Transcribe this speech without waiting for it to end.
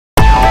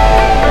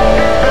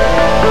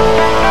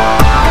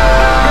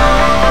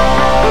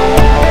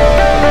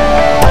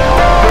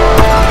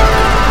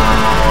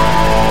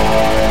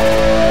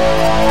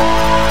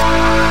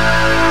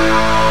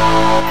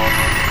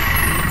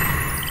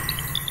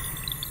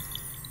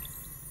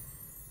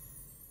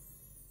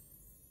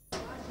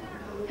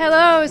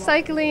Hello,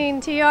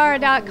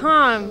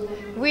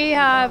 cyclingtr.com. We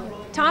have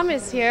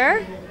Thomas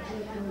here.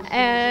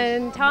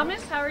 And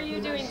Thomas, how are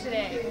you doing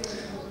today?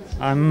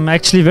 I'm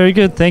actually very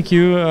good, thank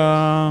you.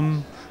 I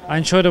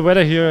enjoy the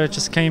weather here. I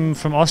just came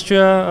from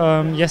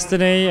Austria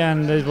yesterday,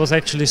 and it was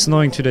actually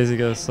snowing 2 days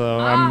ago. So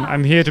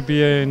I'm here to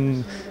be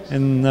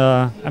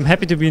I'm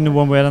happy to be in the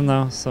warm weather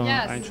now. So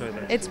yes, I enjoy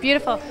that. It's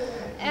beautiful.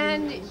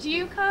 And do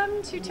you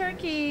come to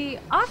Turkey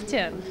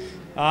often?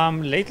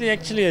 Lately,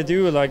 actually, I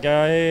do. Like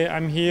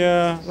I'm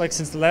here like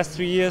since the last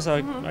 3 years.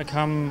 I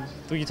come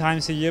 3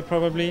 times a year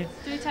probably.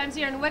 3 times a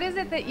year. And what is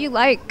it that you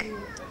like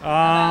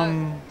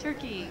about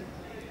Turkey?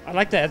 I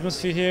like the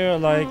atmosphere here. I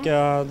like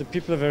the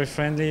people are very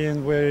friendly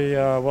and very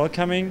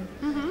welcoming.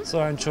 So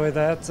I enjoy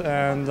that.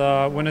 And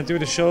when I do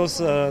the shows,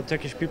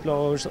 Turkish people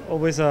are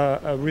always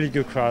a really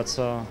good crowd.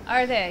 So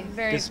are they?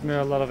 Very gives me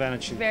a lot of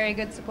energy. Very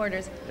good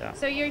supporters. Yeah.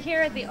 So you're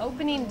here at the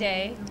opening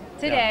day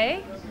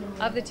today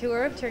of the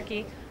Tour of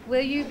Turkey.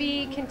 Will you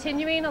be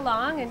continuing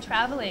along and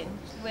traveling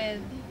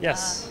with?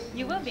 Yes.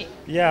 You will be.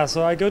 Yeah.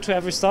 So I go to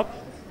every stop.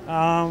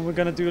 We're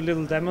gonna do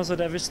little demos at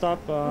every stop.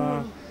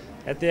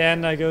 At the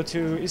end, I go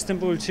to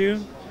Istanbul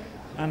too,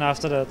 and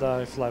after that,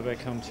 I fly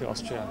back home to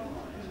Austria.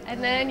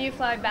 And then you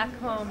fly back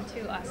home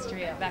to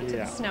Austria, back to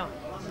the snow.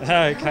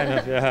 Kind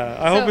of, yeah.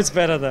 I hope it's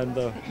better then,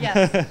 though.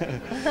 Yes.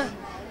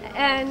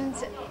 And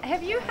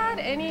have you had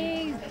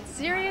any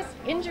serious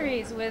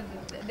injuries with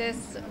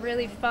this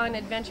really fun,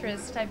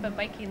 adventurous type of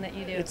biking that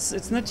you do?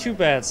 It's not too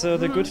bad. So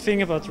the good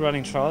thing about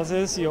running trails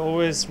is you're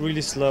always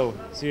really slow.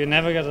 So you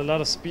never get a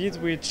lot of speed,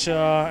 which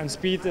and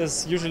speed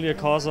is usually a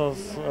cause of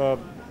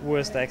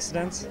worst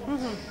accidents.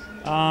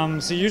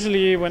 So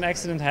usually when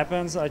accident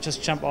happens, I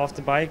just jump off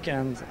the bike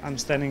and I'm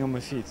standing on my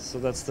feet. So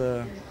that's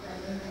the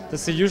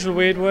usual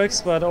way it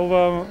works. But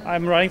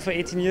I'm riding for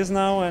 18 years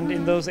now, and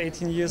in those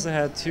 18 years I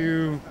had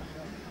two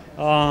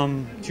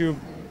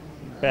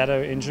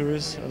better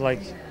injuries,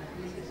 like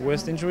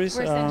worst injuries.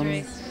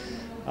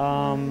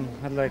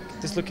 Had like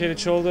dislocated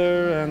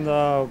shoulder and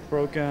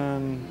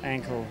broken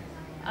ankle.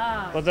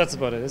 But that's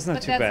about it. It's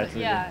not too bad.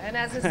 Really. Yeah, and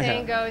as the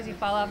saying goes, you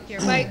fall off your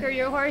bike or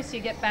your horse,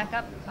 you get back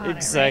up on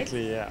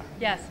exactly, it, right?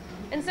 Yeah. Yes.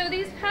 And so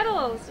these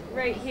pedals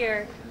right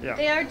here,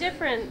 they are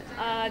different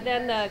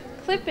than the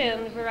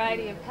clip-in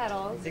variety of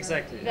pedals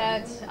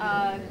that,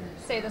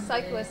 say, the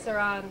cyclists are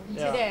on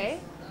today.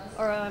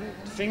 Or,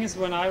 the thing is,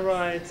 when I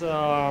ride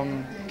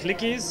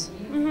clickies,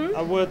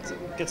 I would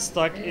get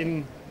stuck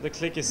in the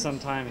clickies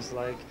sometimes.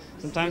 Like,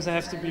 sometimes I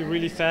have to be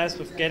really fast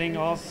with getting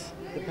off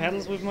the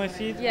pedals with my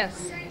feet.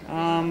 Yes.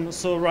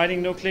 So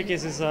riding no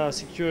clickies is a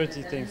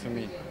security thing for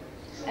me.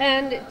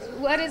 And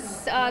what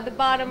is the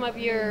bottom of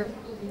your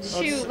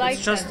shoe like?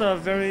 It's just a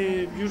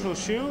very usual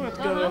shoe. It's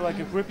got like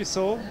a grippy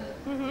sole.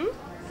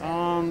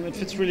 It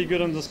fits really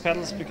good on those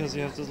pedals because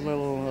you have this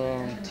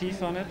little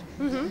teeth on it.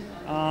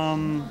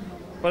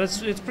 But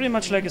it's pretty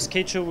much like a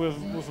skate shoe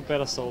with a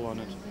better sole on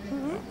it.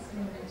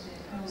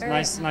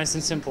 It's nice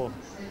and simple.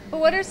 But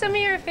what are some of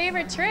your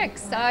favorite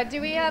tricks?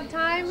 Do we have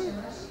time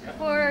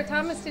for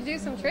Thomas to do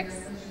some tricks?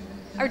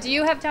 Or do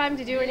you have time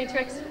to do any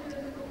tricks?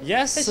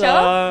 Yes. To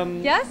show?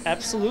 Yes?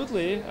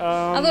 Absolutely.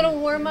 A little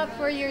warm up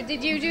for your,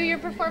 did you do your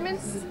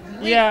performance?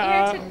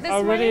 Yeah, I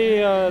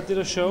already did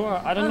a show.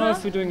 I don't know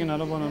if we're doing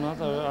another one or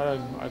not. I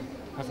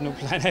have no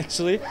plan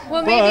actually.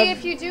 Well, maybe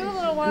if you do a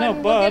little one,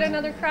 we'll get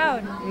another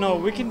crowd. No,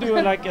 we can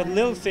do like a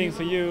little thing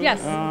for you. Yes.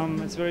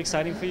 It's very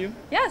exciting for you.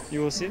 Yes.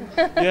 You will see.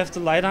 You have to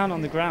lie down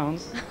on the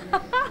ground.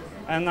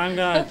 And I'm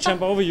gonna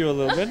jump over you a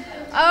little bit.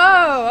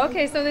 Oh,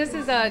 okay. So this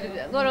is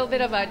a little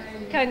bit of a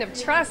kind of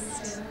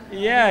trust.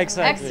 Yeah,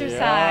 exactly.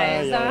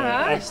 Exercise.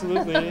 Yeah,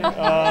 absolutely.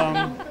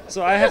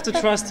 So I have to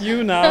trust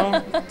you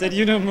now that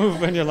you don't move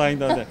when you're lying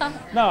down there.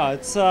 No,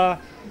 it's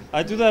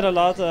I do that a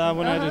lot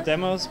when I do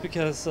demos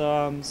because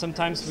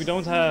sometimes we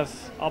don't have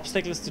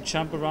obstacles to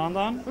jump around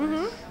on.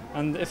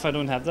 And if I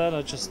don't have that,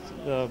 I just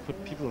put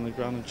people on the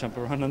ground and jump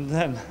around on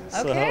them.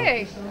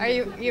 Okay. Are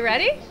you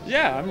ready?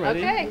 Yeah, I'm ready.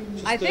 Okay.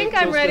 Just I think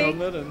I'm ready.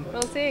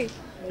 We'll see.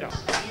 Yeah.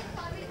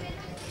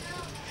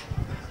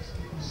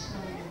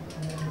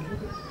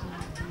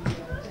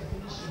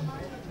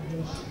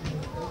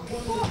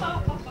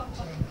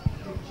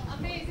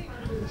 Amazing.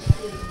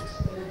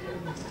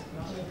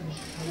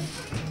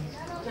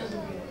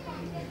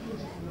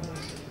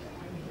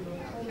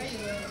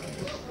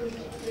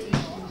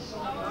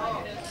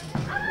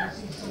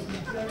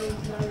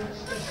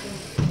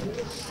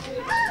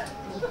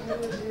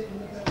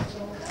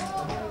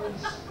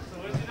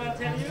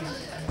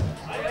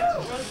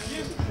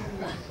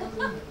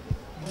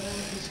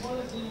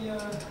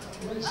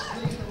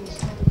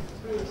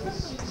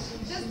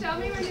 Just tell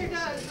me when you're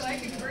done so I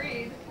can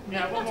breathe.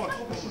 Yeah, one more.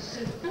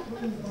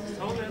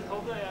 Hold it,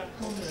 hold it.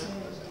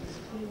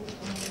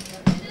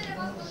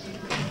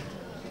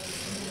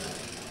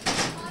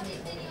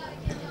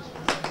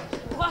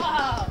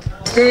 Wow.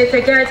 İşte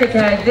teker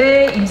teker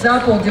de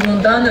imza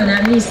podyumundan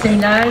önemli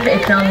isimler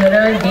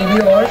ekranlara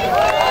geliyor.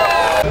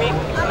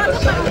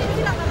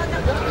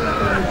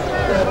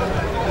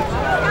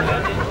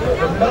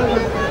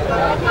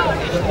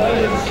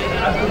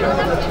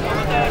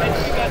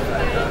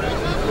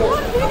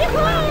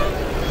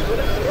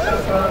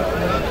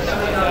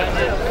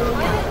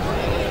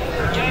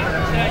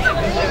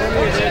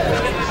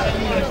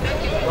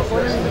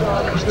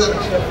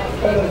 Bye.